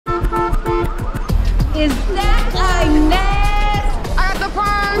Is that Inez? I got the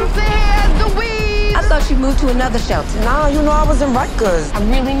perms, the hair, the weave. I thought you moved to another shelter. Nah, you know I was in Rutgers. I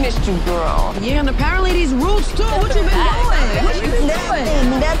really missed you, girl. Yeah, and apparently these roots too. What you been doing? What you been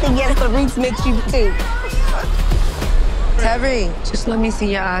doing? Nothing. Yes, the roots mix you too. Terry, just let me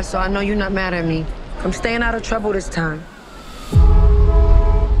see your eyes so I know you're not mad at me. I'm staying out of trouble this time.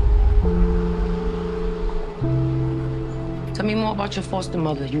 Tell me more about your foster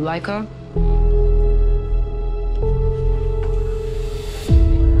mother. You like her?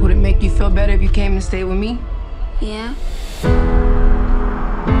 Would it make you feel better if you came and stayed with me? Yeah.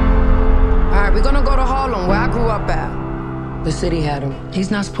 All right, we're gonna go to Harlem, where I grew up at. The city had him. He's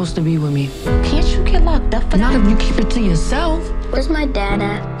not supposed to be with me. Can't you get locked up for Not that? if you keep it to yourself. Where's my dad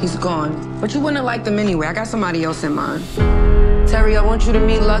at? He's gone. But you wouldn't have liked him anyway. I got somebody else in mind. Terry, I want you to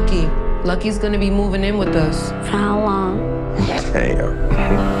meet Lucky. Lucky's gonna be moving in with us. For how long? Damn.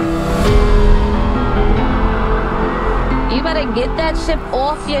 You better get that chip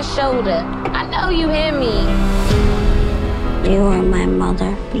off your shoulder. I know you hear me. You are my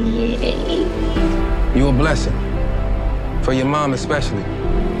mother. Yay. You a blessing. For your mom especially.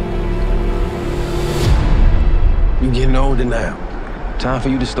 You getting older now. Time for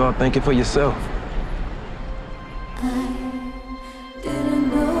you to start thinking for yourself.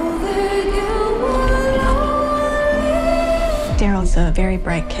 Daryl's a very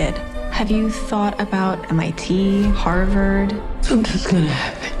bright kid. Have you thought about MIT, Harvard? Something's gonna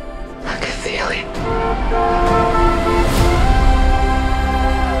happen. I can feel it.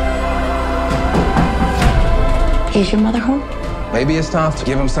 Is your mother home? Maybe it's time to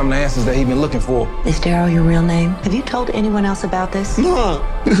give him some of the answers that he's been looking for. Is Daryl your real name? Have you told anyone else about this? No,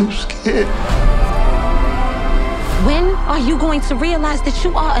 I'm scared. When are you going to realize that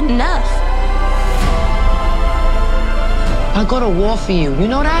you are enough? I go to war for you. You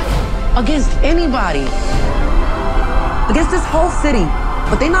know that? Against anybody. Against this whole city.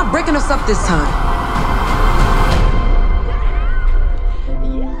 But they're not breaking us up this time.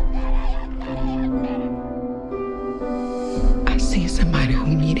 I see somebody who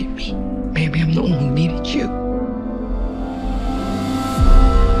needed me. Maybe I'm the one who needed you.